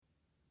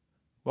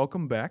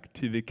Welcome back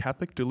to the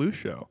Catholic Duluth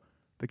Show.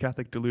 The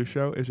Catholic Duluth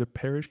Show is a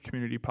parish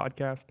community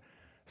podcast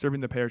serving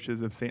the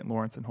parishes of St.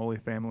 Lawrence and Holy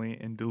Family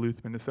in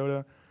Duluth,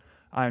 Minnesota.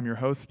 I am your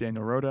host,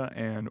 Daniel Rhoda,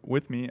 and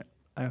with me,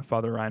 I have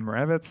Father Ryan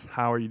Moravitz.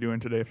 How are you doing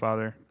today,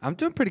 Father? I'm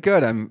doing pretty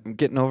good. I'm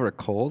getting over a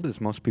cold,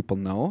 as most people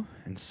know,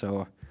 and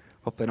so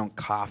hopefully I don't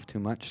cough too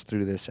much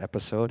through this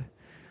episode,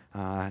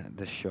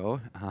 this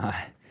show.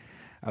 I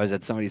was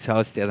at somebody's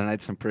house the other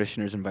night. Some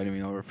parishioners invited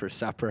me over for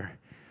supper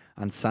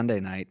on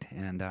Sunday night,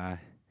 and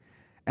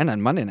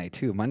on Monday night,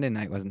 too. Monday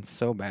night wasn't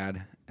so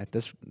bad at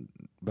this,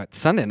 but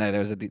Sunday night I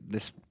was at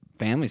this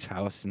family's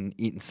house and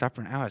eating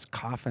supper, and I was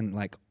coughing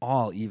like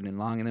all evening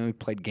long, and then we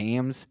played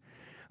games.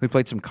 We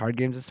played some card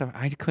games and stuff.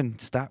 I couldn't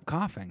stop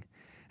coughing.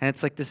 And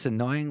it's like this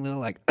annoying little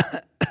like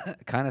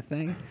kind of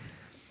thing,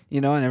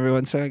 and every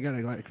once in a while I got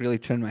to like really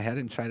turn my head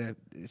and try to,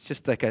 it's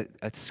just like a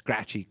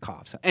scratchy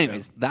cough. So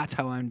anyways, That's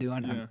how I'm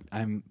doing. Yeah.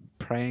 I'm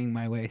praying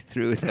my way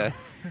through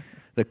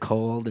the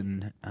cold,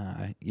 and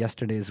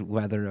yesterday's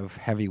weather of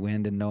heavy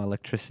wind and no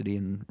electricity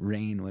and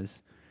rain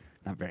was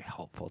not very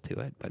helpful to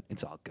it, but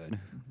it's all good.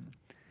 Mm-hmm.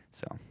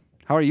 So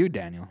how are you,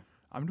 Daniel?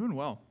 I'm doing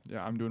well.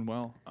 Yeah, I'm doing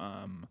well.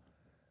 I'm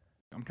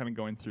kind of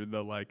going through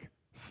the like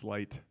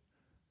slight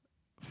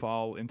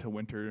fall into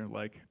winter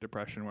like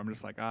depression where I'm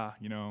just like,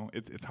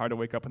 it's hard to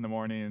wake up in the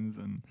mornings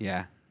and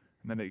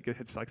then it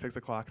hits like 6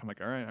 o'clock. I'm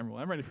like, all right,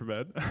 I'm ready for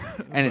bed.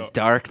 And it's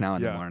dark now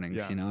in the mornings.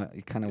 Yeah.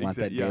 You kind of want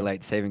that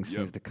daylight savings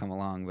things to come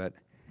along, but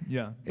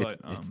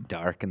it's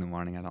dark in the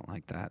morning. I don't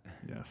like that.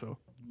 Yeah, so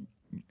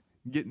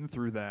getting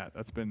through that.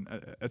 That's been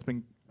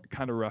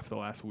kind of rough the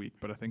last week,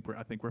 but I think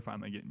we're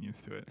finally getting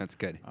used to it. That's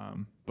good.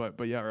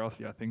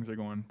 Things are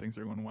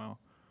going well.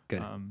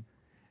 Good.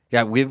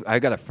 I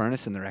got a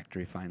furnace in the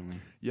rectory finally.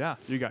 Yeah,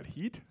 you got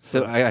heat.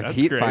 So I have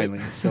heat finally.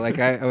 So like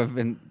I've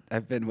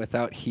been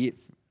without heat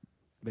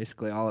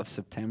basically all of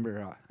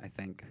September, I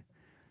think.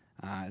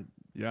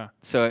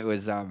 So it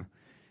was,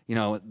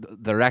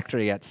 the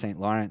rectory at St.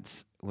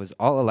 Lawrence was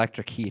all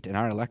electric heat, and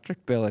our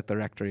electric bill at the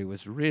rectory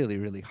was really,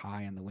 really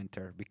high in the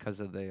winter because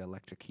of the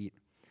electric heat.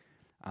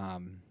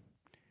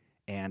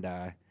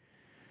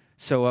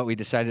 So what we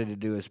decided to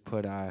do is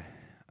put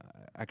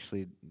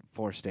actually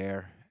forced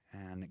air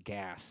and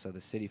gas. So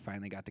the city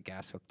finally got the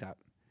gas hooked up,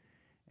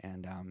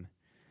 and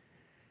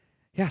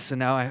so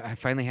now I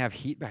finally have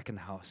heat back in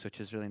the house, which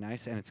is really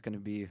nice, and it's going to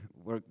be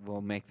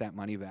we'll make that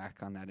money back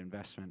on that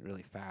investment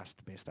really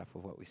fast based off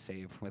of what we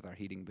save with our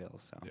heating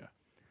bills. So yeah,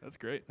 that's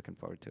great. Looking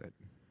forward to it.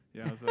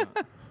 Yeah,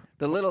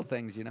 the little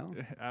things,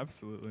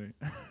 Absolutely.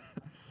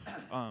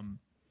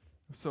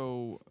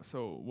 So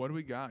what do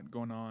we got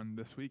going on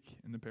this week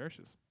in the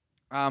parishes?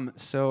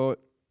 So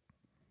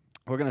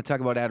we're going to talk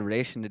about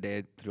adoration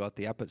today throughout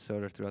the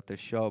episode or throughout this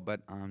show,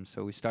 but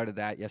so we started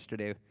that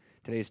yesterday.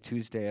 Today's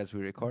Tuesday as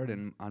we record,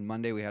 and on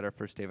Monday we had our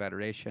first day of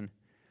adoration,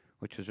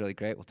 which was really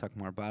great. We'll talk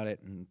more about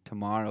it. And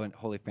tomorrow at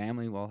Holy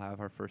Family we'll have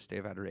our first day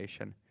of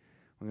adoration.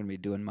 We're going to be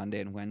doing Monday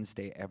and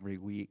Wednesday every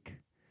week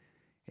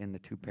in the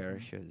two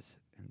parishes,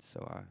 and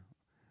so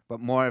but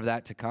more of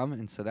that to come,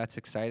 and so that's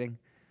exciting.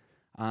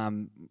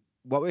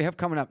 What we have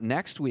coming up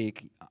next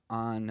week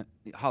on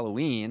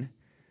Halloween,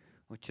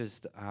 which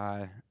is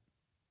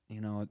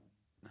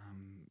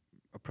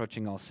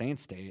approaching All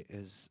Saints Day,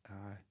 is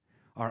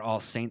our All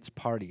Saints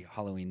party,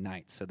 Halloween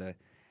night. So the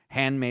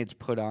handmaids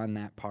put on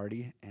that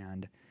party,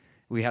 and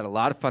we had a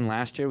lot of fun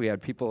last year. We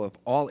had people of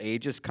all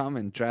ages come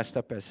and dressed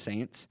up as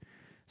saints.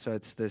 So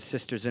it's the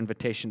Sisters'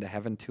 Invitation to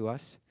Heaven to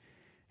us.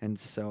 And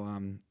so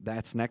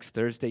that's next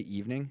Thursday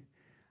evening.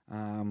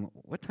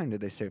 What time did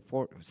they say?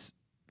 4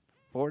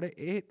 to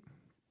 8?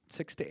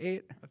 6 to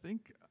 8? I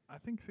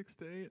think 6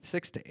 to 8.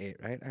 6 to 8,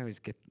 right? I always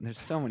get, there's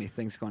so many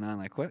things going on.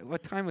 Like,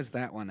 what time was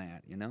that one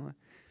at,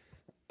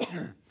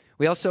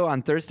 We also,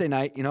 on Thursday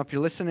night, if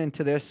you're listening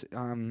to this,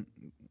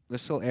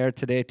 this will air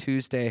today,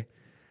 Tuesday.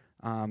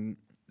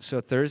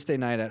 So Thursday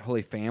night at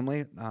Holy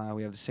Family,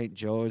 we have the St.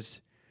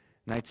 Joe's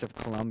Knights of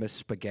Columbus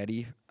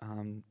spaghetti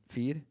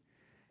feed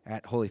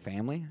at Holy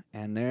Family,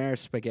 and their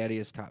spaghetti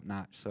is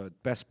top-notch. So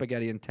best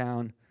spaghetti in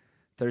town,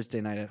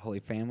 Thursday night at Holy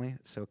Family.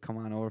 So come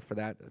on over for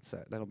that.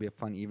 That'll be a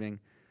fun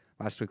evening.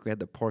 Last week we had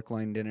the pork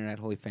loin dinner at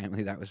Holy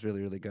Family. That was really,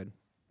 really good.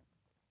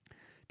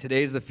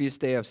 Today's the feast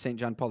day of St.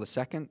 John Paul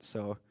II,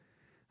 so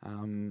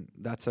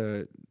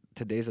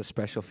today's a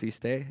special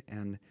feast day,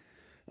 and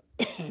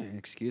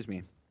excuse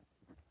me.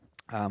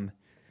 A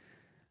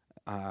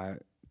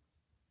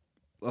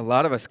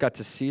lot of us got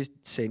to see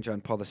St. John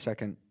Paul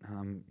II,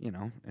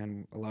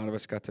 and a lot of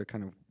us got to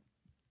kind of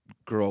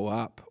grow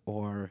up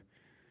or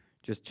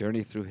just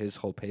journey through his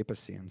whole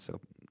papacy, and so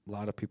a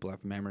lot of people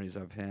have memories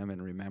of him and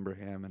remember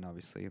him, and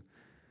obviously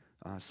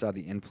saw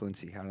the influence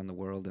he had on the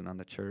world and on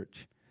the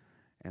church.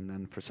 And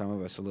then for some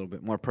of us a little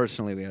bit more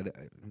personally, we had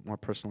more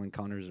personal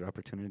encounters or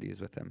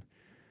opportunities with him.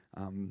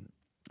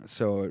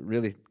 So a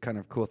really kind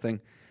of cool thing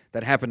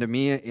that happened to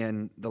me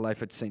in the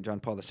life of St.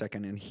 John Paul II,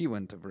 and he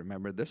wouldn't have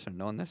remembered this or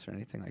known this or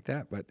anything like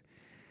that, but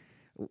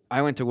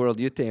I went to World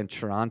Youth Day in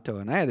Toronto,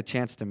 and I had the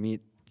chance to meet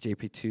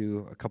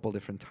JP2 a couple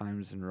different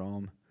times in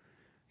Rome,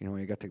 where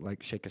you got to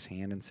like shake his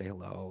hand and say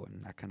hello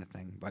and that kind of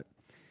thing. But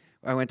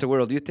I went to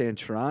World Youth Day in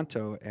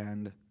Toronto,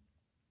 and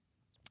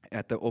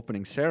at the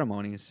opening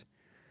ceremonies,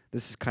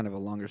 this is kind of a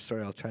longer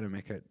story. I'll try to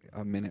make it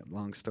a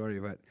minute-long story,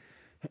 but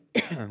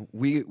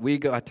we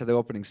got to the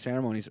opening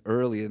ceremonies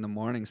early in the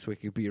morning so we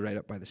could be right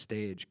up by the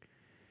stage.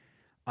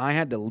 I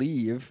had to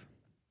leave.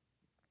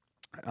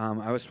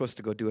 I was supposed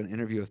to go do an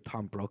interview with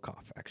Tom Brokaw,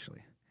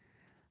 actually,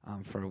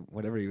 for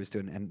whatever he was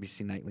doing,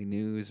 NBC Nightly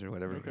News or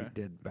whatever he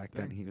did back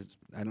then. He was,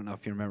 I don't know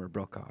if you remember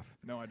Brokaw.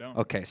 No, I don't.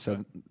 Okay,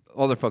 so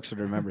older folks would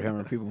remember him,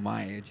 or people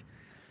my age.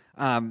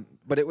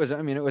 But it was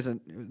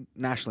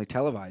nationally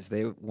televised.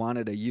 They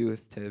wanted a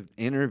youth to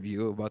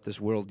interview about this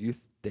World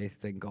Youth Day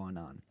thing going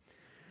on.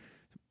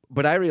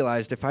 But I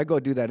realized if I go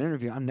do that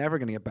interview, I'm never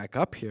going to get back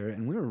up here.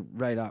 And we were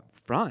right up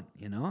front,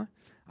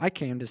 I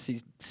came to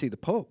see the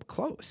Pope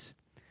close.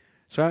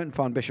 So I went and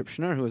found Bishop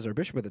Schnurr, who was our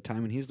bishop at the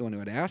time, and he's the one who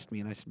had asked me.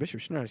 And I said, Bishop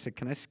Schnurr, I said,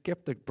 can I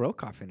skip the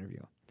Brokaw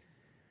interview?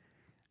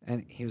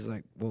 And he was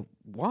like, well,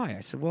 why? I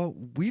said, well,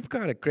 we've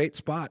got a great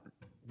spot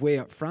way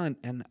up front,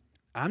 and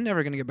I'm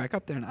never going to get back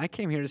up there. And I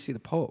came here to see the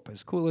Pope.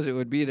 As cool as it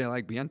would be to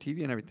like be on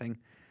TV and everything,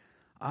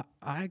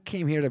 I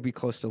came here to be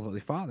close to the Holy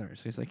Father.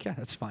 So he's like, yeah,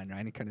 that's fine, right?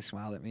 And he kind of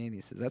smiled at me, and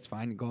he says, that's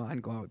fine. Go on,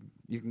 go out.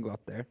 You can go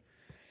up there.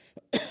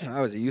 I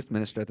was a youth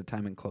minister at the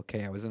time in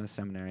Cloquet. I was in a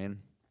seminary, and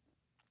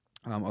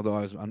although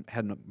I was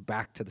heading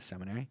back to the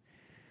seminary.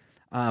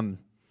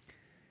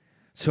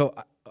 So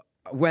I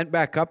went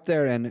back up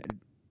there, and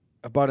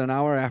about an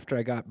hour after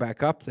I got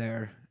back up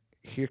there,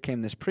 here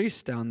came this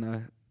priest down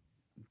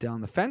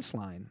the fence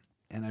line,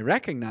 and I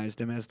recognized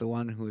him as the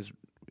one who was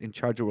in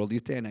charge of World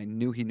Youth Day, and I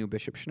knew he knew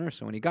Bishop Schnurr.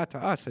 So when he got to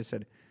us, I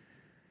said,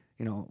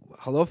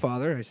 hello,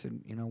 Father. I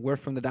said, we're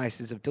from the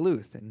Diocese of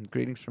Duluth, and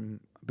greetings from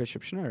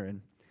Bishop Schnurr.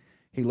 And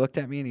he looked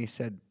at me, and he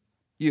said,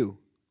 you,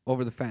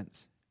 over the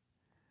fence.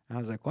 And I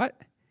was like, what?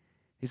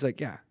 He's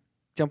like, yeah,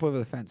 jump over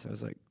the fence. I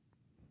was like,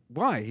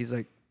 why? He's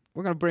like,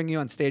 we're going to bring you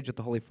on stage with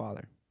the Holy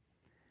Father.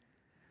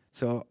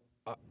 So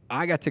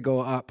I got to go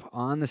up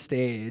on the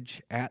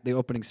stage at the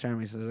opening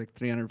ceremony. So there's like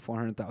 300,000,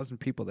 400,000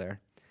 people there.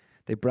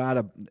 They brought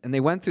and they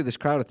went through this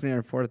crowd of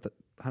 300,000,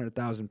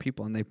 400,000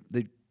 people, and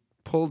they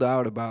pulled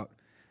out about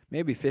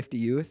maybe 50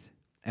 youth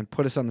and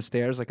put us on the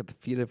stairs like at the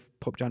feet of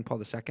Pope John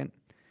Paul II.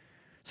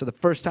 So the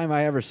first time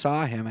I ever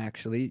saw him,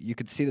 actually, you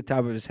could see the top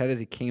of his head as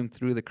he came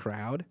through the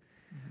crowd.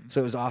 Mm-hmm.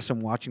 So it was awesome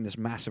watching this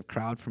massive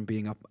crowd from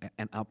being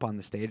up on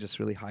the stage,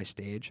 this really high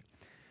stage.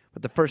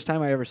 But the first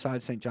time I ever saw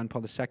St. John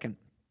Paul II,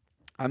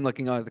 I'm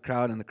looking out at the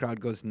crowd, and the crowd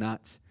goes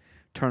nuts.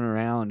 Turn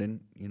around, and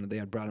they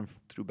had brought him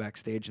through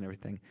backstage and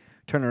everything.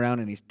 Turn around,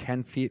 and he's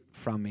 10 feet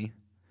from me,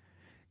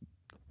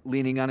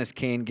 leaning on his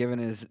cane, giving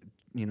his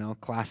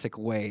classic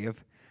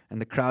wave, and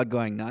the crowd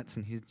going nuts,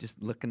 and he's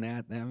just looking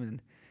at them,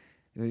 and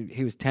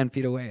he was 10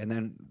 feet away. And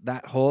then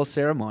that whole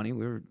ceremony,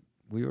 we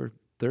were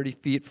 30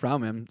 feet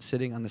from him,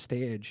 sitting on the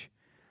stage.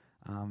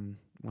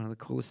 One of the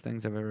coolest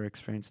things I've ever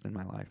experienced in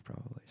my life,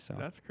 probably. So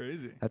that's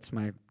crazy. That's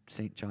my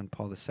St. John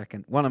Paul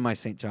II. One of my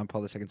St. John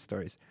Paul II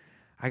stories.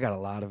 I got a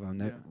lot of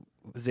them. I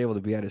was able to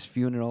be at his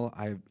funeral.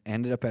 I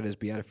ended up at his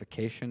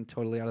beatification,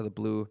 totally out of the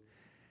blue,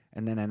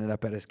 and then ended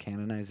up at his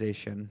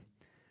canonization.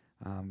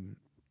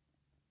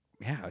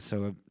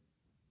 So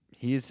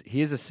he's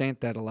a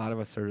saint that a lot of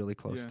us are really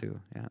close to.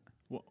 Yeah.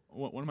 Well,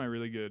 one of my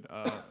really good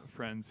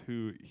friends,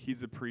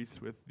 he's a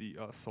priest with the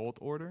Salt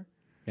Order.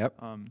 Yep.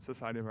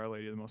 Society of Our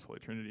Lady of the Most Holy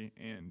Trinity,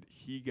 and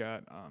he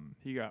got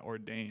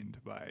ordained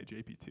by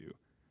JP2.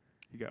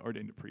 He got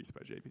ordained a priest by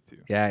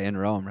JP2. Yeah, in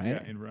Rome, right?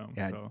 Yeah, in Rome.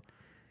 Yeah. So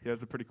he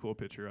has a pretty cool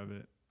picture of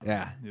it.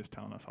 He's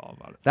telling us all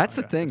about it. That's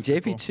the thing.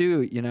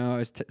 JP2, cool. I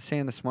was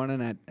saying this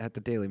morning at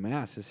the daily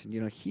mass, is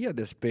he had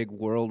this big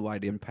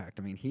worldwide impact.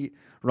 I mean,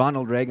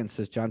 Ronald Reagan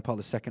says John Paul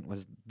II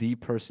was the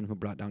person who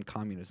brought down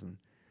communism.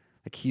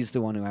 Like, he's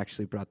the one who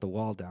actually brought the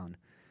wall down.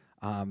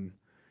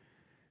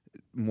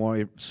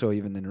 More so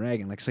even than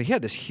Reagan. So he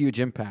had this huge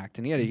impact,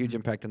 and he had a huge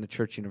impact on the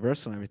Church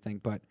Universal and everything,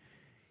 but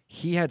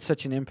he had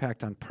such an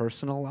impact on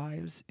personal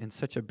lives in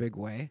such a big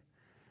way.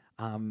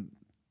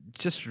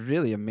 Just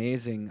really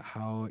amazing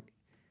how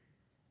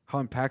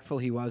impactful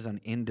he was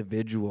on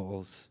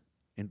individuals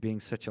in being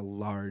such a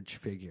large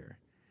figure.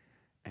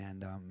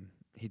 And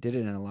he did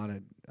it in a lot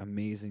of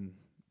amazing,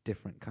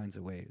 different kinds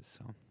of ways.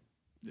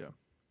 So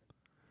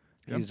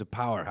he's a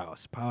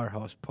powerhouse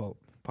pope,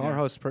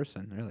 powerhouse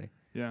person, really.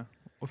 Yeah.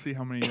 We'll see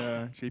how many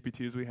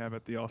JP2s we have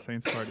at the All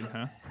Saints party,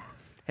 huh?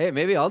 Hey,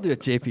 maybe I'll do a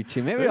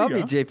JP2. Maybe I'll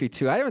be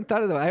JP2. I haven't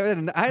thought of that.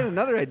 I had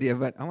another idea,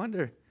 but I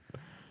wonder. I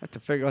have to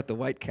figure out the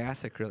white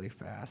cassock really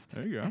fast.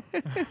 There you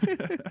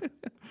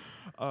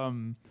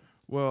go.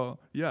 Well,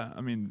 yeah. I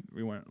mean,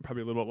 we went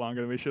probably a little bit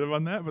longer than we should have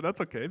on that, but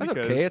that's okay. That's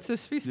okay. It's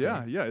his feast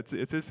day. Yeah.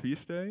 It's his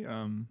feast day.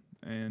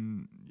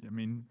 And I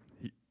mean,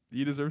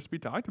 he deserves to be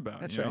talked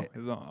about. That's right.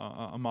 He's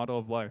a model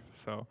of life.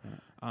 So,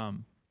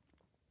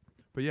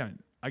 but yeah.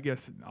 I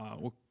guess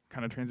we'll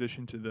kind of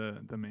transition to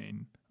the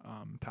main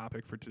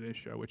topic for today's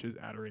show, which is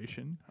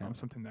adoration,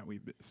 something that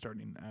we've been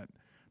starting at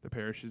the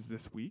parishes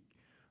this week.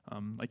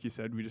 Like you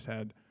said, we just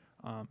had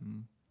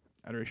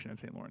adoration at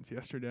St. Lawrence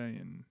yesterday,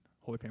 and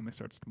Holy Family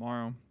starts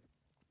tomorrow.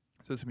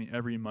 So this will be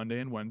every Monday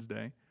and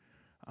Wednesday.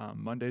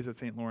 Mondays at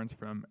St. Lawrence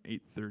from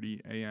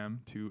 8:30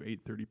 a.m. to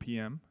 8:30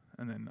 p.m.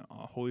 And then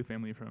Holy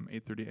Family from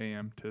 8:30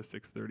 a.m. to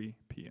 6:30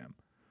 p.m.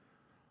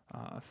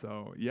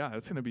 So yeah,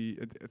 it's gonna be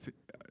it's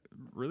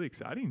really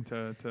exciting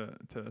to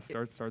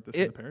start this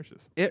in the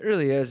parishes. It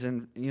really is,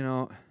 and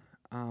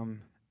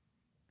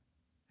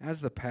as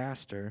the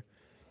pastor,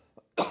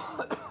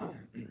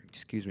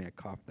 excuse me, I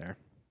coughed there.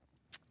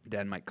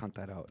 Dad might cut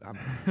that out.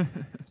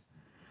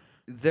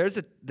 There's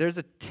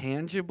a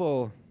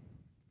tangible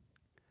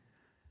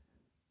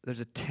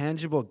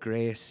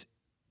grace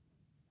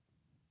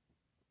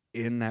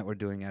in that we're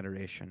doing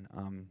adoration.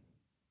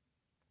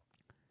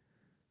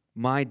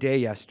 My day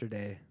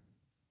yesterday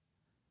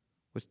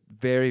was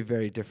very,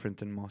 very different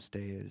than most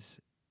days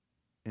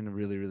in a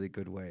really, really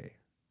good way.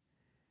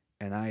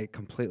 And I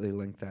completely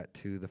link that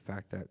to the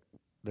fact that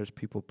there's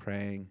people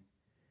praying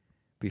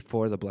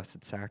before the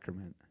Blessed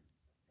Sacrament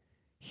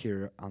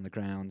here on the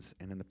grounds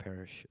and in the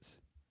parishes.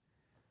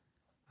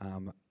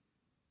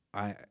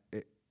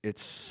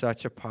 It's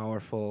such a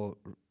powerful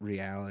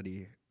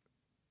reality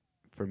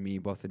for me,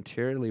 both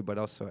interiorly but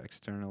also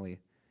externally.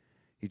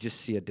 You just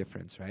see a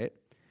difference, right?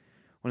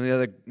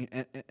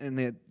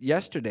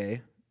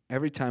 Yesterday,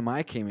 every time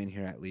I came in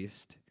here at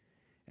least,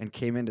 and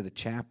came into the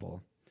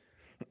chapel,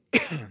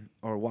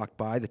 or walked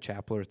by the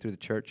chapel or through the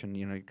church, and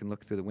you can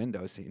look through the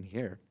windows in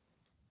here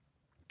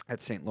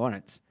at St.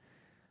 Lawrence,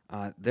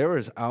 there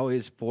was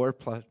always four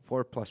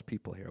plus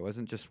people here. It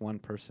wasn't just one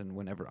person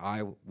whenever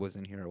I was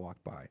in here or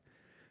walked by.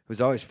 It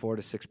was always 4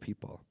 to 6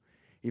 people.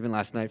 Even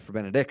last night for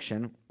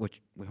benediction,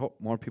 which we hope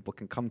more people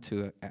can come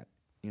to at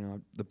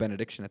the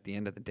benediction at the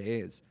end of the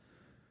day is.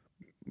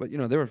 But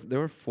there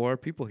were 4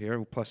 people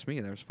here plus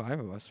me. There was 5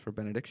 of us for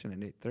benediction at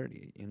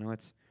 8:30.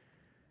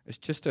 It's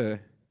just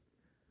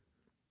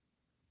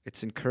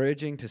it's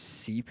encouraging to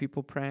see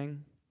people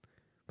praying,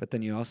 but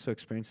then you also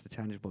experience the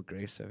tangible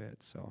grace of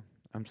it. So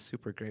I'm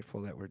super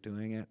grateful that we're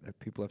doing it, that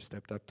people have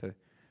stepped up to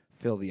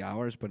fill the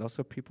hours, but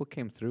also people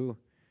came through,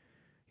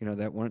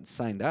 that weren't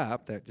signed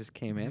up, that just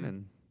came in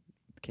and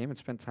came and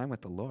spent time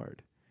with the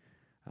Lord.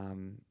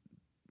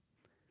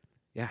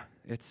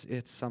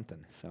 It's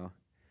something. So.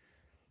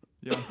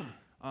 Yeah.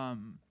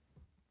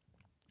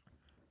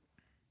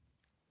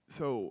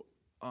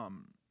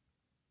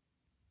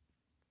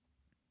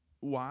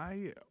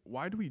 Why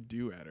do we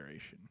do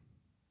adoration?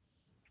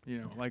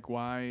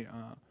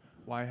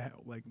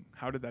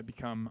 How did that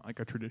become like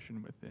a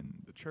tradition within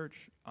the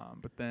church?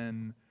 But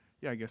then,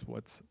 I guess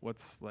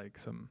what's like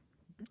some.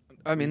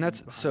 I mean,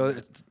 it's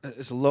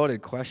a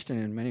loaded question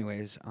in many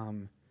ways.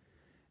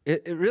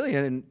 It really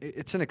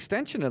it's an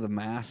extension of the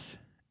Mass.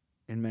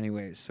 In many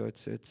ways. So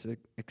it's an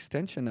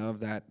extension of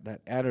that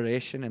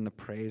adoration and the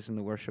praise and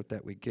the worship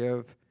that we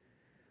give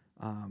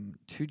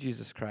to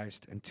Jesus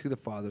Christ and to the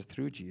Father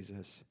through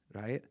Jesus,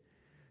 right?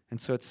 And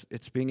so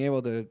it's being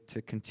able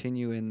to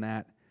continue in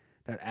that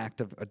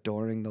act of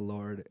adoring the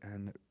Lord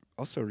and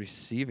also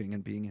receiving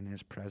and being in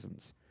His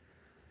presence.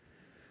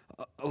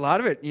 A lot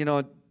of it,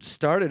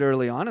 started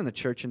early on in the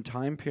church in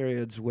time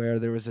periods where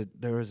there was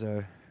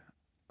a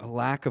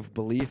lack of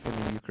belief in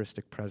the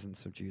Eucharistic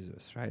presence of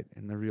Jesus, right?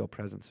 In the real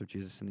presence of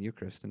Jesus in the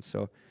Eucharist. And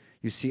so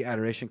you see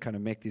adoration kind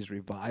of make these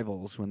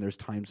revivals when there's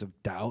times of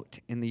doubt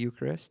in the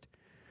Eucharist.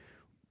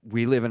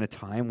 We live in a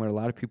time where a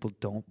lot of people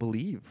don't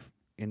believe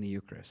in the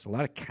Eucharist. A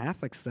lot of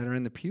Catholics that are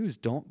in the pews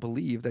don't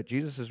believe that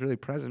Jesus is really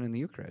present in the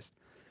Eucharist.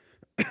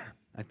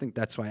 I think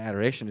that's why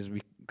adoration has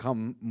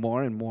become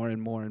more and more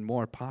and more and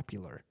more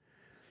popular.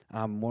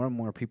 More and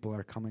more people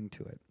are coming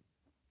to it.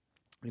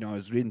 I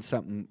was reading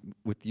something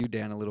with you,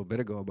 Dan, a little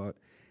bit ago about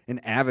in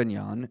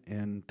Avignon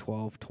in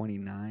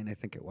 1229, I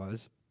think it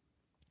was.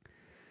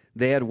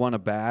 They had won a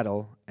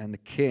battle, and the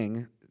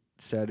king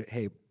said,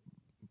 hey,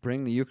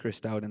 bring the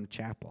Eucharist out in the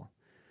chapel.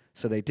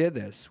 So they did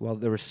this. Well,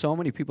 there were so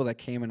many people that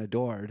came and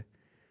adored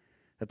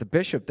that the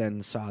bishop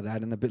then saw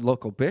that, and the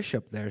local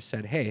bishop there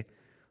said, hey,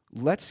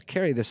 let's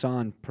carry this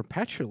on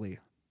perpetually.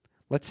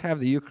 Let's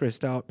have the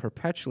Eucharist out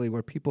perpetually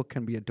where people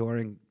can be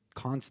adoring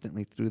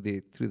constantly through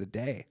the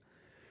day.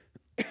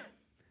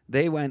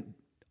 They went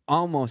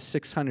almost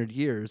 600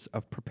 years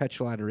of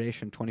perpetual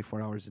adoration,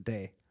 24 hours a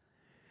day,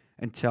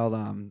 until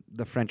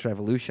the French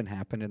Revolution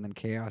happened, and then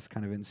chaos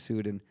kind of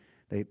ensued, and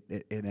it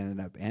ended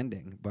up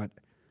ending. But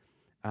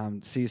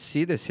so you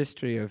see this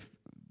history of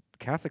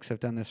Catholics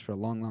have done this for a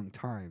long, long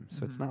time.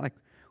 So it's not like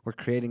we're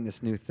creating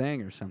this new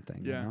thing or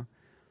something. Yeah.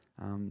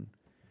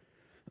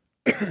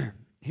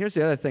 Here's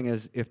the other thing: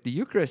 is if the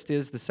Eucharist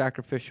is the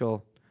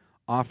sacrificial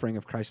offering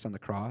of Christ on the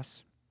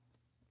cross,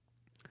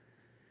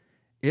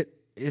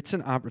 it's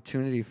an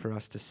opportunity for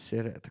us to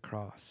sit at the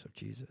cross of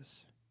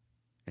Jesus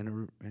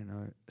in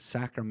a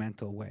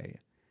sacramental way,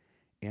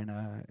 in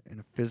a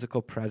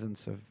physical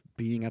presence of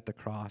being at the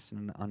cross in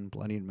an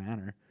unbloodied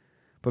manner,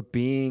 but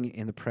being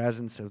in the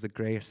presence of the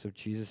grace of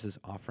Jesus'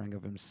 offering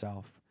of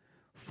Himself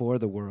for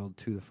the world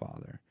to the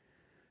Father.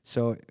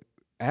 So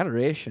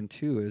adoration,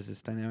 too, is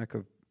this dynamic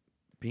of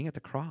being at the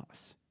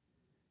cross.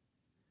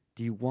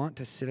 Do you want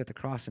to sit at the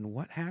cross? And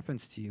what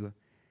happens to you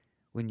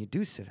when you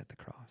do sit at the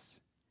cross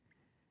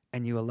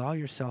and you allow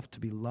yourself to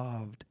be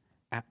loved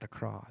at the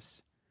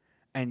cross,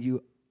 and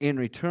you, in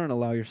return,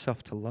 allow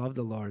yourself to love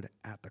the Lord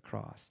at the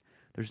cross.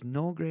 There's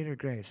no greater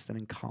grace than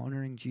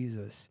encountering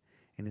Jesus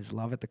in his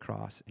love at the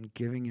cross and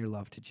giving your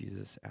love to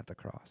Jesus at the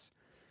cross.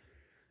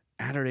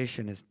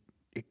 Adoration is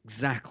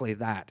exactly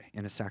that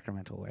in a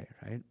sacramental way,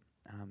 right?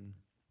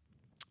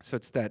 So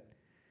it's that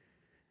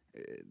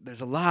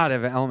there's a lot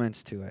of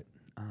elements to it.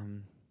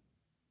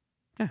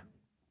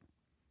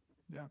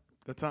 Yeah,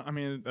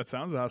 that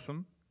sounds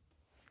awesome.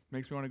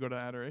 Makes me want to go to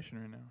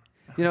adoration right now.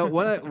 You know,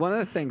 one of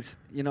the things,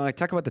 I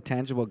talk about the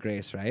tangible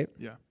grace, right?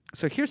 Yeah.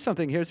 So here's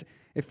something.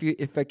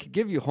 If I could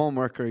give you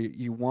homework, or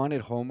you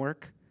wanted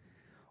homework,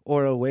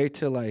 or a way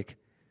to like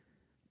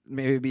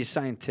maybe be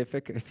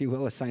scientific, if you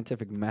will, a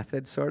scientific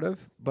method sort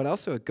of, but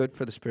also a good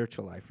for the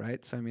spiritual life,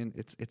 right? So I mean,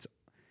 it's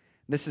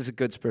this is a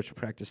good spiritual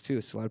practice too.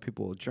 So a lot of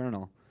people will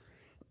journal.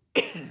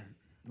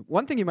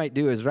 One thing you might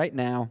do is right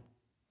now,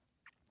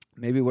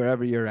 maybe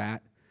wherever you're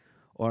at,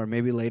 or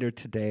maybe later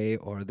today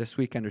or this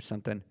weekend or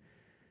something,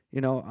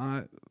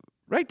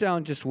 write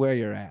down just where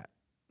you're at.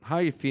 How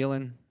are you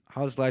feeling?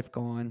 How's life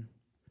going?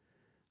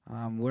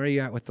 Where are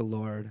you at with the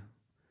Lord?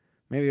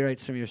 Maybe write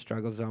some of your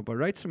struggles out, but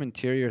write some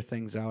interior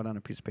things out on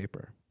a piece of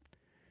paper.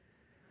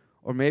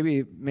 Or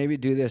maybe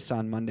do this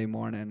on Monday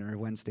morning or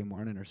Wednesday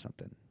morning or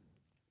something.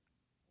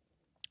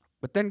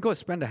 But then go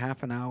spend a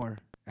half an hour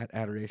at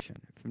adoration.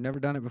 If you've never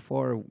done it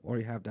before, or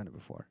you have done it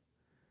before,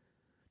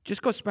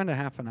 just go spend a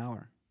half an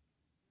hour.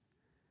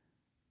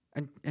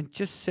 And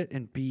just sit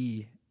and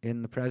be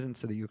in the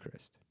presence of the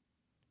Eucharist.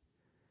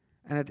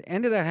 And at the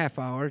end of that half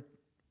hour,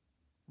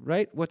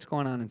 write what's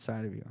going on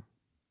inside of you.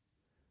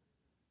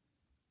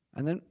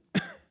 And then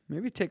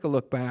maybe take a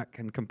look back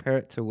and compare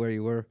it to where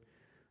you were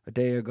a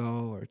day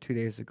ago or 2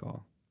 days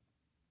ago.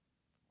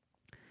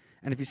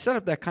 And if you set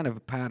up that kind of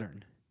a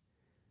pattern,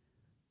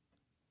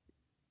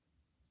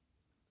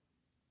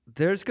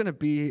 there's going to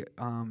be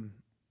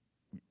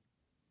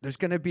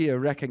a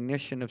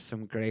recognition of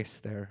some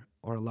grace there,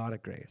 or a lot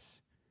of grace.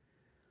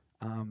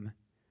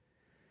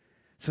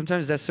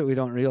 Sometimes that's what we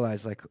don't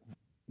realize. Like,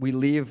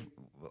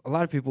 a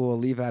lot of people will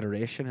leave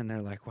adoration and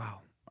they're like,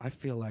 wow, I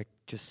feel like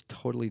just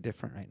totally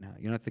different right now.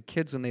 If the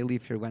kids, when they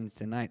leave here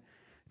Wednesday night,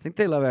 I think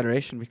they love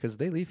adoration because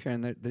they leave here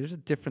and there's a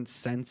different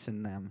sense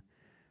in them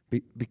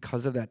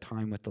because of that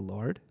time with the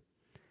Lord.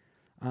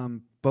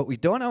 But we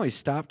don't always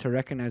stop to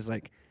recognize,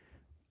 like,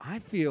 I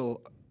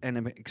feel and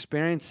I'm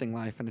experiencing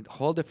life in a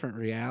whole different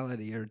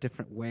reality or a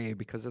different way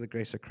because of the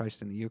grace of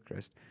Christ in the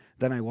Eucharist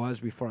than I was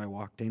before I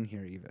walked in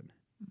here even.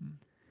 Mm-hmm.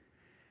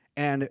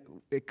 And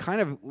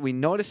we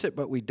notice it,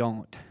 but we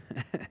don't.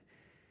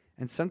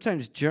 And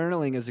sometimes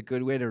journaling is a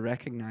good way to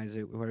recognize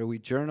it, where we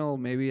journal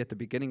maybe at the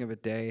beginning of a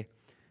day,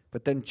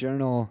 but then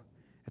journal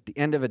at the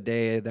end of a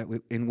day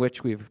in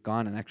which we've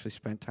gone and actually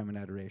spent time in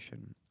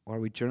adoration. Or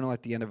we journal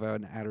at the end of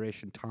an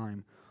adoration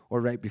time,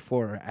 or right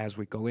before, as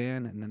we go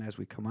in and then as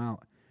we come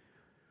out.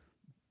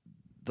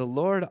 The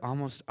Lord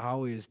almost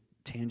always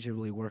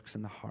tangibly works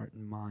in the heart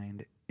and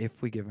mind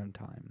if we give him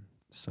time.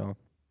 So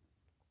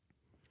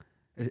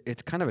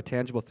it's kind of a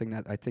tangible thing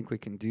that I think we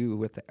can do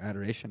with the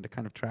adoration to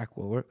kind of track,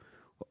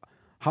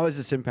 how is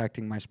this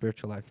impacting my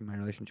spiritual life and my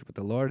relationship with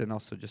the Lord, and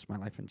also just my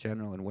life in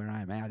general and where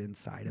I'm at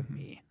inside of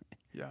me.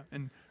 Yeah,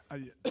 and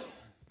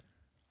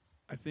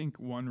I think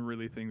one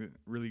really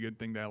good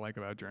thing that I like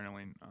about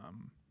journaling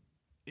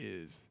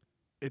is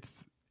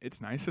it's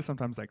nice to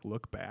sometimes like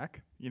look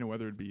back,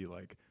 whether it be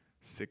like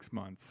 6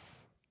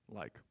 months,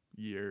 like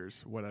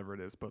years, whatever it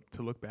is, but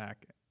to look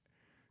back,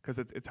 because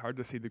it's hard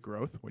to see the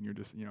growth when you're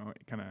just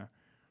kind of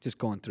just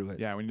going through it.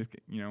 Yeah, when you just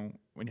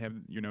when you have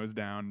your nose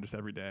down just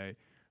every day,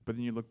 but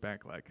then you look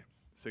back like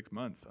 6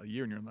 months, a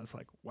year, and you're less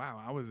like,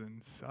 wow, I was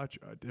in such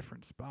a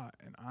different spot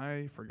and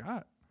I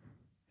forgot.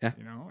 Yeah,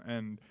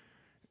 and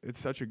it's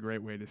such a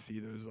great way to see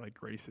those like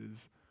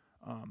graces,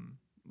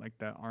 like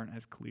that aren't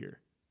as clear,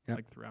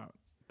 like throughout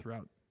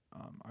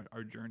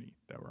our journey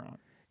that we're on.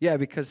 Yeah,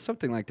 because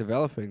something like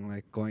developing,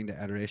 like going to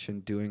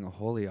adoration, doing a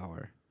holy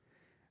hour,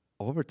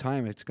 over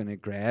time it's going to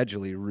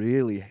gradually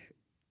really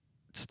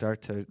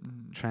start to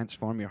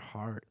transform your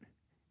heart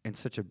in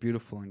such a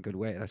beautiful and good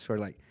way. That's sort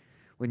of like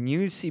when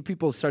you see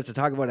people start to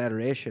talk about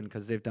adoration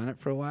because they've done it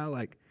for a while,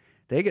 like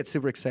they get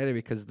super excited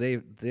because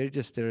they're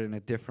in a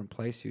different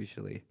place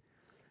usually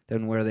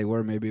than where they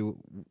were maybe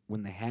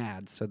when they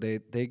had. So they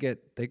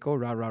go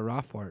rah rah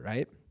rah for it,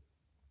 right?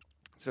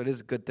 So it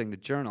is a good thing to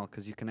journal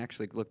because you can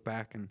actually look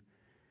back and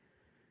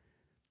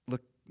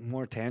look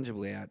more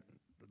tangibly at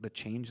the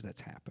change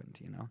that's happened,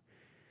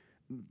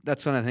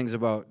 That's one of the things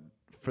about,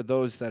 for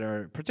those that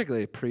are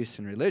particularly priests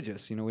and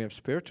religious, we have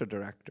spiritual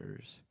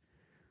directors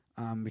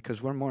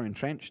because we're more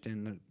entrenched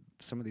in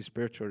some of these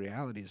spiritual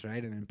realities,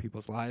 right? And in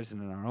people's lives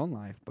and in our own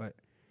life, but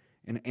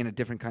in a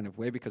different kind of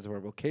way because of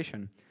our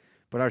vocation.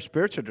 But our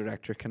spiritual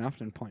director can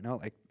often point out,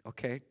 like,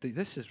 okay,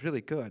 this is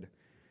really good.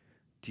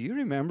 Do you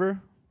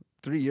remember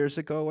 3 years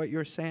ago what you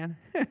were saying?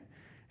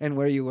 And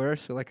where you were?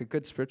 So like a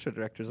good spiritual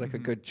director is like a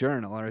good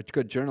journal, or a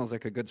good journal is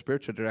like a good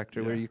spiritual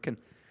director where you can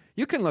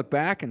you can look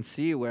back and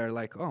see where,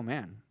 like, oh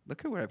man,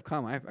 look at where I've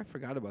come. I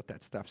forgot about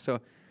that stuff. So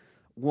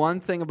one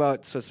thing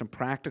about, so some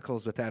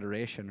practicals with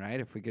adoration, right?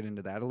 If we get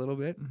into that a little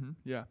bit,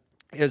 Yeah.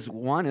 is a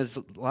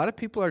lot of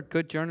people are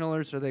good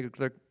journalers, or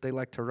they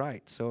like to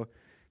write. So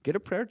get a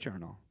prayer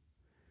journal.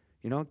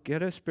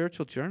 Get a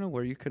spiritual journal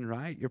where you can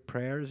write your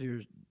prayers,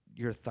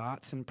 your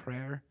thoughts in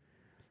prayer,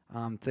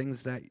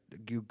 things that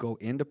you go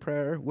into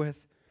prayer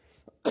with,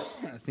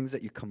 things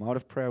that you come out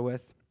of prayer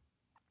with,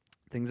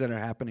 things that are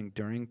happening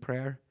during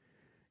prayer.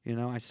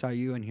 I saw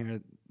you in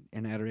here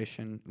in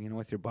adoration,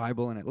 with your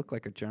Bible, and it looked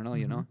like a journal,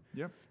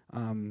 Yep.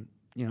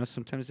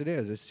 Sometimes it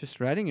is. It's just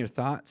writing your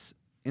thoughts,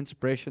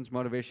 inspirations,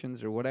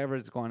 motivations, or whatever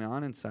is going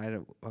on inside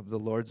of the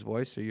Lord's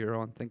voice, or your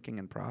own thinking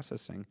and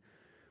processing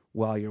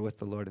while you're with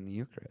the Lord in the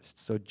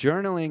Eucharist. So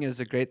journaling is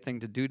a great thing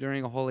to do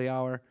during a holy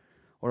hour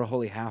or a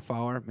holy half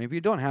hour. Maybe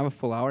you don't have a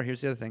full hour.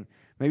 Here's the other thing.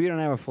 Maybe you don't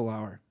have a full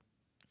hour.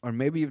 Or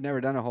maybe you've never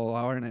done a whole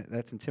hour, and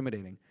that's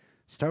intimidating.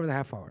 Start with a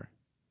half hour.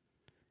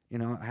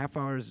 A half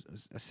hour is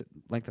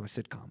length of a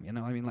sitcom.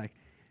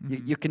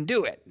 You can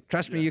do it.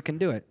 Trust me, you can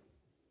do it.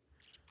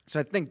 So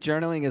I think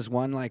journaling is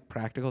one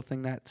practical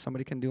thing that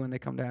somebody can do when they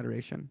come to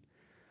adoration.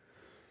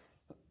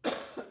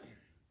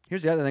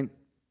 Here's the other thing.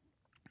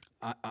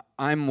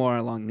 I'm more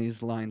along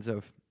these lines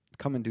of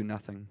come and do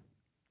nothing.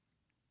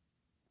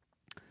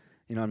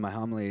 In my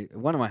homily,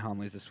 one of my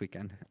homilies this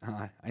weekend,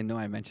 I know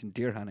I mentioned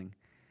deer hunting.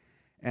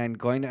 And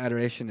going to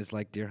adoration is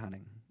like deer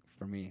hunting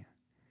for me,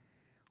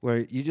 where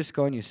you just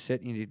go and you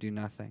sit and you do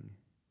nothing,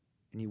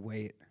 and you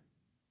wait,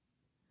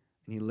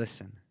 and you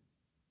listen,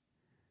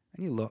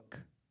 and you look.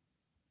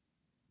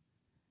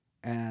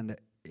 And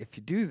if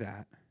you do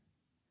that,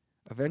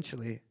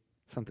 eventually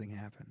something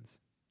happens.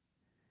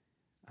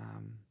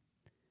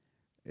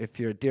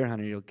 If you're a deer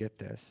hunter, you'll get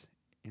this.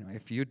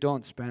 If you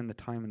don't spend the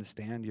time in the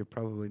stand, you're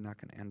probably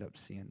not going to end up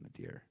seeing the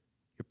deer.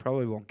 You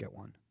probably won't get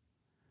one.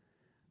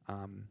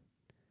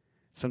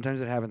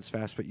 Sometimes it happens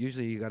fast, but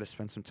usually you got to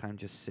spend some time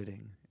just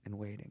sitting and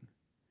waiting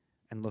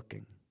and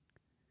looking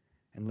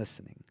and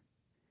listening.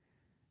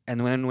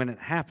 And when it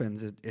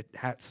happens, it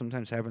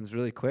sometimes happens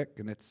really quick,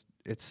 and it's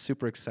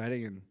super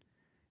exciting, and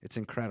it's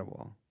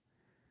incredible.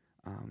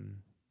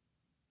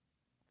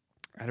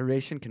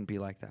 Adoration can be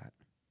like that.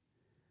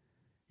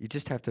 You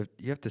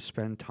have to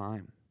spend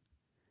time,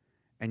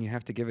 and you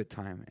have to give it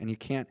time, and you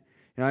can't.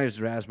 I just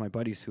razz my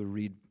buddies who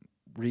read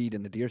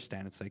in the deer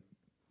stand. It's like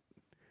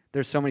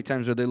there's so many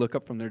times where they look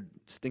up from their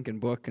stinking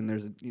book, and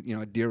there's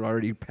a deer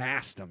already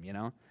past them.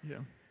 Yeah.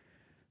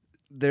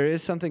 There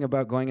is something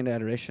about going into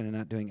adoration and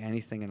not doing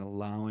anything and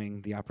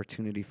allowing the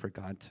opportunity for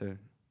God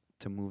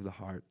to move the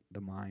heart, the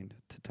mind,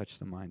 to touch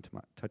the mind,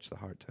 to touch the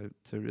heart,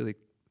 to really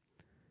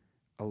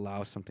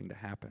allow something to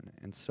happen.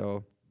 And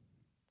so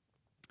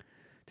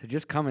to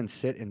just come and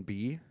sit and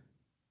be,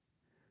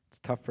 it's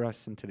tough for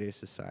us in today's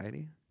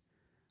society.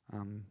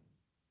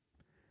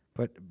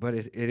 But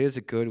it is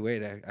a good way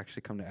to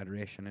actually come to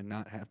adoration and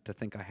not have to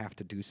think I have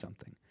to do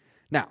something.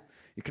 Now,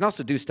 you can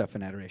also do stuff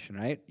in adoration,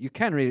 right? You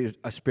can read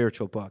a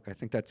spiritual book. I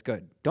think that's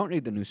good. Don't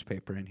read the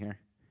newspaper in here.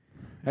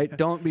 Right?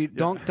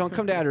 Don't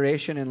come to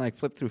adoration and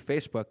flip through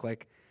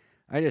Facebook.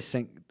 I just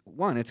think,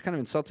 one, it's kind of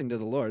insulting to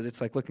the Lord.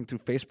 It's like looking through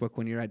Facebook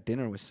when you're at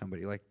dinner with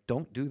somebody.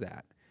 Don't do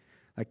that.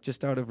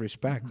 Just out of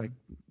respect.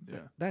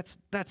 That's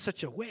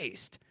such a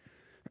waste.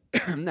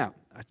 Now,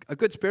 a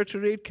good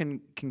spiritual read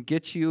can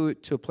get you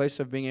to a place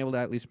of being able to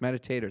at least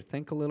meditate or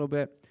think a little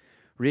bit.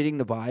 Reading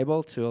the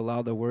Bible to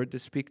allow the Word to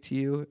speak to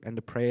you and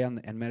to pray on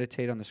and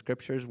meditate on the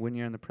Scriptures when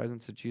you're in the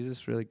presence of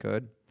Jesus, really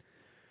good.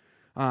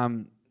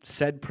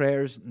 Said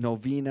prayers,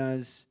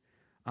 novenas,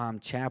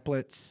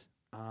 chaplets,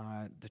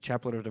 the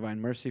Chaplet of Divine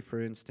Mercy,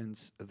 for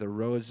instance, the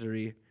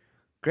Rosary.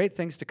 Great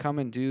things to come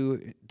and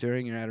do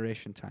during your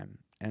adoration time.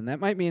 And that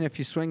might mean if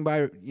you swing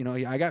by,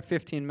 I got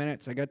 15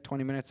 minutes, I got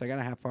 20 minutes, I got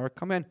a half hour,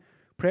 come in,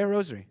 pray a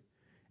rosary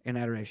in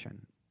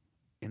adoration.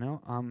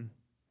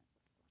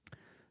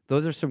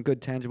 Those are some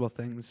good tangible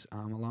things,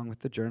 along with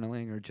the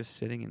journaling or just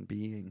sitting and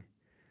being.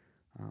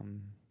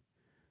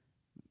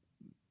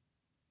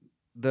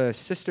 The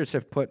sisters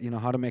have put,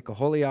 how to make a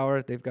holy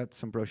hour. They've got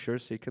some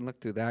brochures, so you can look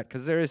through that,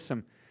 because there is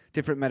some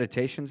different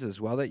meditations as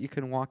well that you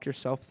can walk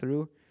yourself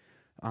through.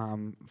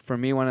 For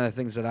me, one of the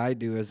things that I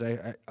do is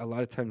I a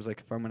lot of times,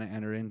 if I'm going to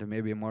enter into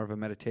maybe more of a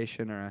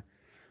meditation or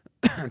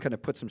kind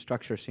of put some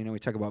structure. So, we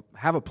talk about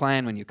have a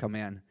plan when you come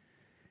in,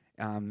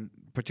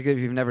 particularly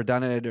if you've never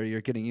done it or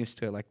you're getting used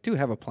to it. Do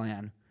have a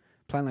plan.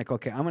 Plan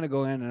okay, I'm going to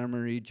go in and I'm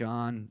going to read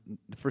John,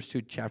 the first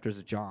 2 chapters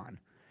of John,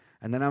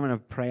 and then I'm going to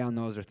pray on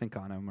those or think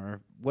on them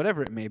or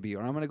whatever it may be.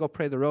 Or I'm going to go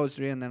pray the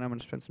rosary, and then I'm going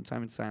to spend some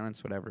time in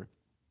silence, whatever.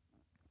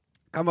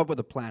 Come up with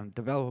a plan.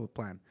 Develop a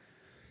plan.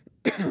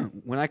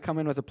 When I come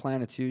in with a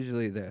plan, it's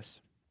usually this.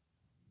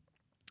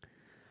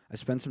 I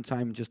spend some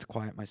time just to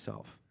quiet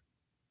myself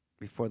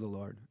before the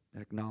Lord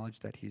and acknowledge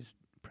that He's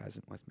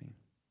present with me.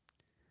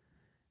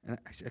 And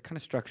I kind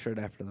of structure it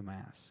after the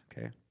Mass,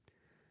 okay?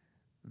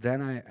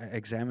 Then I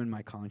examine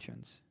my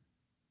conscience,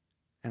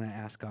 and I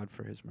ask God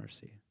for His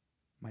mercy,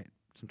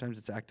 Sometimes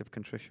it's active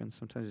contrition.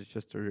 Sometimes it's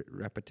just a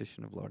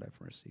repetition of Lord have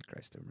mercy,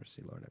 Christ have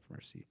mercy, Lord have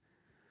mercy,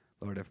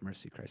 Lord have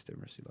mercy, Christ have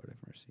mercy, Lord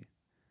have mercy.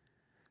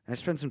 And I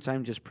spend some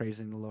time just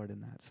praising the Lord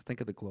in that. So think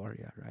of the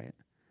Gloria, right?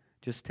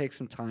 Just take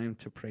some time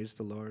to praise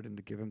the Lord and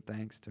to give him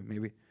thanks, to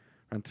maybe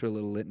run through a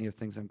little litany of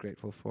things I'm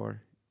grateful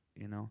for,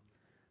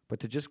 but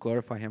to just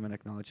glorify him and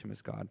acknowledge him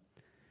as God.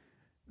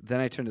 Then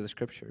I turn to the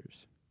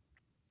scriptures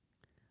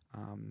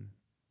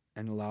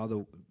and allow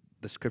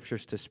the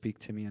scriptures to speak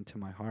to me and to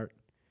my heart.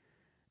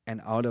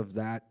 And out of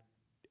that,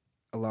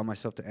 allow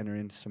myself to enter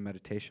into some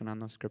meditation on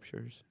those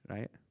scriptures,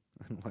 right?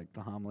 Like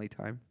the homily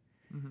time.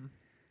 Mm-hmm.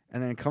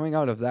 And then coming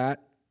out of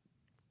that,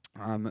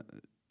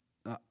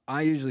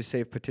 I usually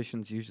save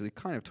petitions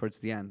kind of towards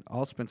the end.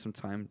 I'll spend some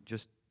time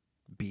just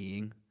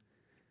being,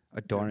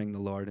 adoring the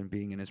Lord and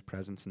being in his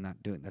presence and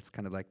not doing, that's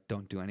kind of like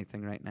don't do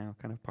anything right now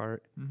kind of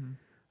part. Mm-hmm.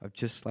 Of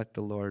just let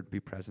the Lord be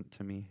present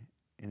to me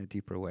in a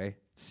deeper way,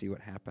 see what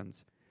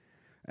happens.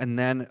 And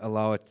then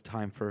allow it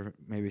time for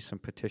maybe some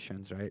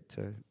petitions, right?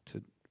 To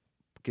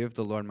give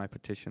the Lord my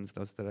petitions,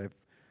 those that I've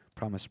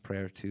promised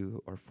prayer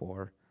to or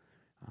for.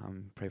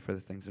 Pray for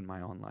the things in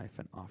my own life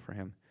and offer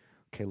him,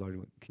 okay, Lord,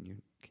 can you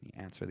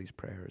answer these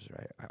prayers?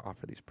 Right? I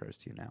offer these prayers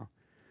to you now.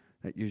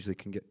 That usually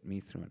can get me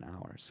through an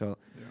hour. So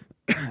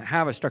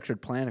have a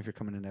structured plan if you're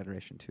coming in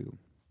adoration too.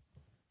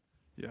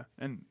 Yeah,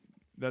 and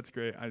that's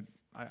great.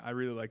 I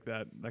really like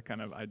that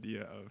kind of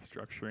idea of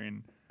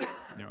structuring,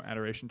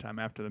 adoration time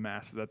after the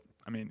Mass.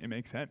 It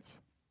makes sense.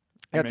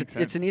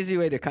 It's an easy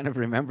way to kind of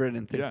remember it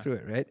and think through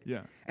it, right?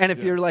 Yeah. And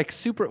if you're like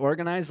super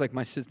organized, like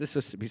my sister, this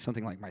would be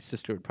something like my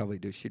sister would probably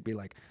do. She'd be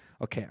like,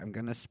 okay, I'm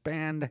going to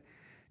spend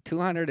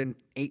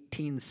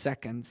 218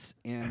 seconds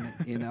in,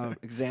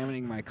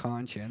 examining my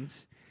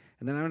conscience.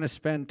 And then I'm going to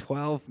spend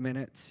 12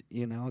 minutes,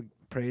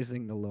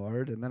 praising the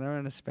Lord. And then I'm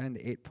going to spend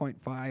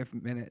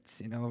 8.5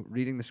 minutes,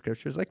 reading the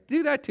scriptures. Like,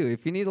 do that too.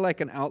 If you need like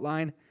an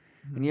outline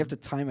and you have to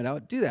time it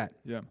out, do that.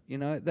 Yeah.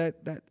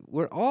 That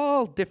we're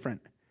all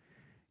different,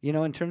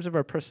 in terms of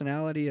our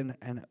personality,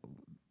 and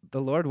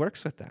the Lord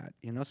works with that,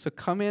 So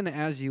come in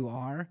as you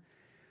are.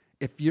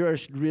 If you're a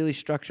really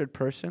structured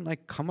person,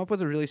 like come up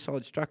with a really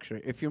solid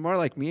structure. If you're more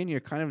like me and you're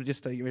kind of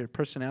just your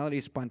personality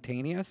is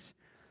spontaneous,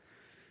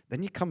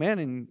 then you come in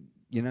and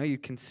you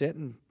can sit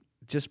and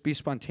just be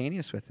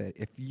spontaneous with it.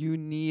 If you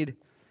need,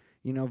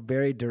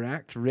 very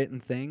direct written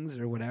things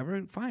or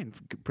whatever, fine.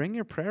 Bring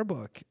your prayer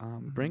book.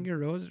 Bring your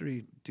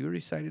rosary. Do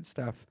recited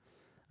stuff.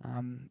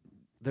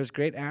 There's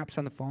great apps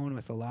on the phone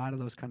with a lot of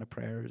those kind of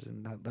prayers,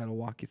 and that'll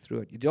walk you through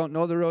it. You don't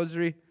know the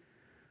rosary?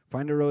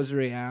 Find a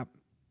rosary app.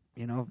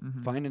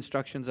 Find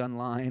instructions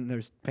online.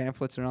 There's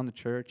pamphlets around the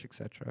church,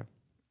 etc.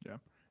 Yeah,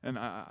 and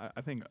I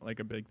think like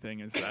a big thing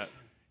is that,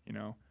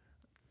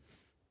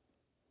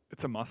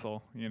 it's a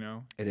muscle,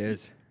 It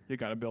is. You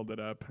got to build it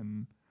up,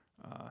 and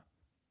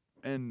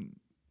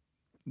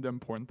the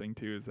important thing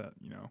too is that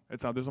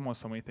there's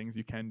almost so many things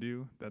you can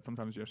do that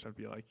sometimes you just have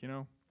to be like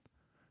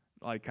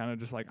like kind of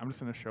just like I'm just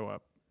gonna show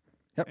up,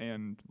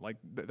 and like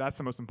that's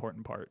the most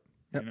important part.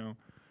 So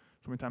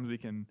many times we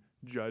can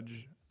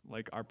judge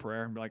like our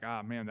prayer and be like,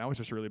 man, that was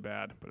just really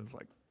bad, but it's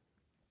like,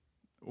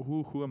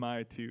 who am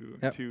I to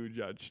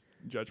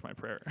judge my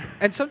prayer?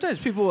 And sometimes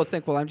people will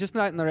think, well, I'm just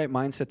not in the right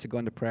mindset to go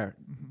into prayer.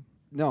 Mm-hmm.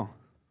 No.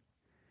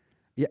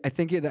 Yeah, I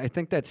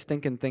think that's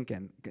stinking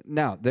thinking.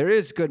 Now, there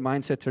is good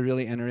mindset to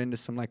really enter into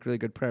some like really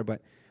good prayer,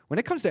 but when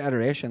it comes to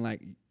adoration,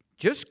 like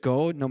just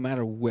go no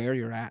matter where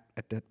you're at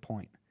that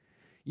point.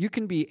 You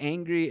can be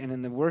angry and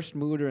in the worst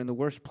mood or in the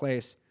worst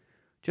place.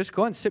 Just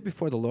go and sit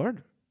before the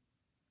Lord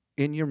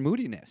in your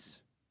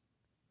moodiness.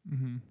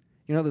 Mm-hmm.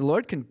 The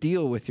Lord can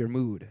deal with your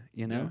mood,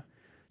 Yeah.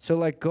 So,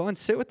 like, go and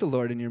sit with the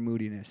Lord in your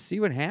moodiness. See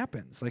what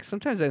happens. Like,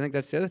 sometimes I think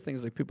that's the other thing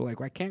is, like, people are like,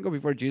 well, I can't go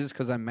before Jesus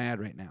because I'm mad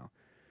right now.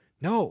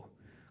 No.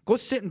 Go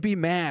sit and be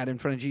mad in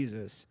front of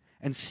Jesus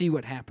and see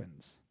what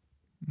happens.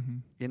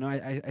 Mm-hmm.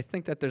 I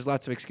think that there's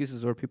lots of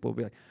excuses where people will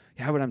be like,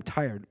 yeah, but I'm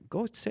tired.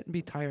 Go sit and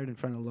be tired in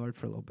front of the Lord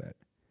for a little bit.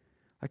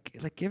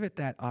 Like give it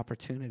that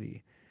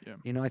opportunity.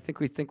 Yeah. I think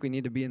we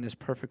need to be in this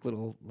perfect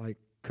little, like,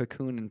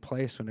 cocoon in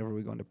place whenever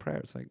we go into prayer.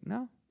 It's like,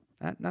 no,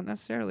 not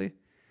necessarily.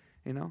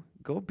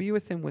 Go be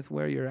with him with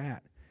where you're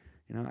at.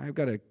 I've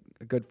got a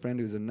good friend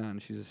who's a nun.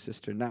 She's a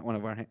sister, not one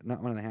of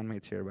the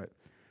handmaids here, but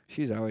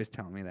she's always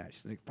telling me that.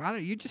 She's like, Father,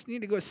 you just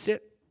need to go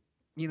sit,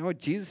 with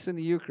Jesus in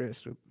the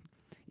Eucharist.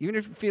 Even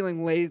if you're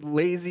feeling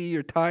lazy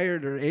or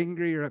tired or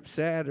angry or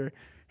upset or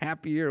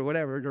happy or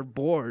whatever, or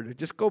bored,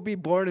 just go be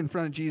bored in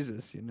front of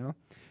Jesus, And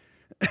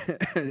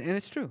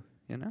it's true,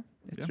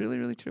 It's really,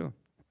 really true.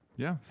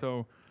 Yeah,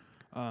 so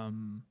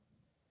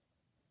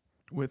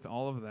with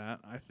all of that,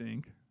 I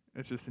think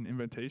it's just an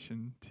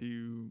invitation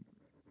to,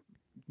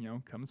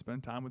 come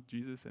spend time with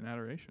Jesus in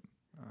adoration.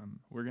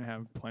 We're going to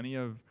have plenty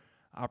of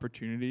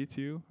opportunity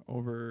to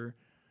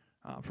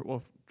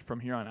from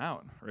here on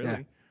out, really.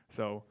 Yeah.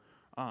 So,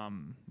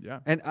 yeah.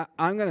 And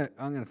I'm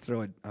gonna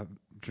throw a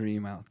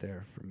dream out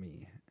there for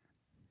me.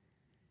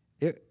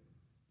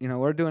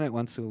 We're doing it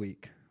once a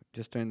week,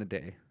 just during the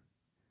day.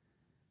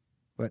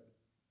 But,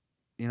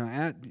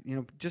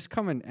 just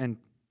come and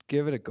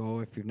give it a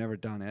go if you've never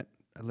done it.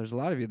 There's a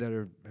lot of you that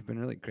have been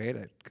really great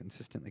at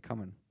consistently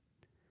coming.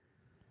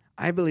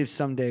 I believe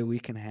someday we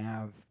can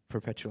have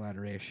perpetual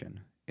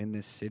adoration in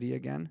this city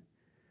again,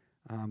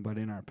 but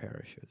in our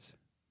parishes.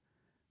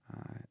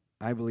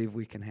 I believe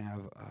we can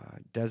have a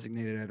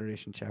designated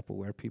adoration chapel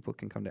where people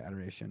can come to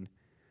adoration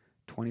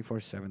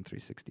 24/7,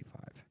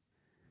 365.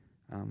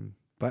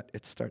 But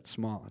it starts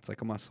small. It's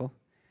like a muscle.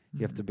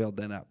 You have to build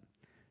that up.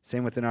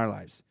 Same within our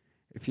lives.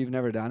 If you've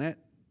never done it,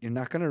 you're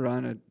not going to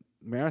run a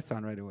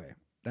marathon right away.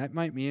 That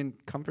might mean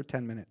come for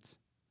 10 minutes.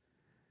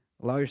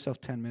 Allow yourself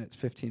 10 minutes,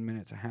 15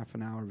 minutes, a half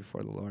an hour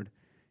before the Lord.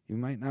 You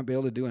might not be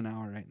able to do an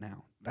hour right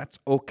now. That's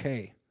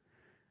okay.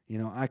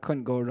 I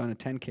couldn't go run a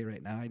 10K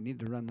right now. I need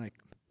to run like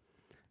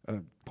a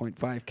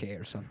 0.5K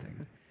or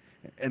something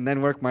and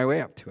then work my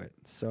way up to it.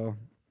 So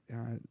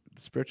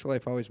spiritual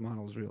life always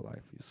models real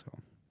life. So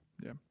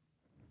yeah,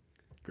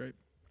 great.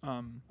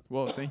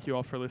 Well, thank you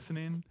all for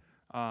listening.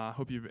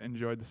 Hope you've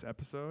enjoyed this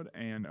episode,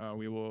 and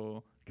we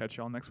will catch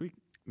you all next week.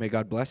 May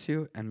God bless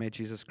you, and may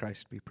Jesus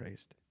Christ be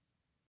praised.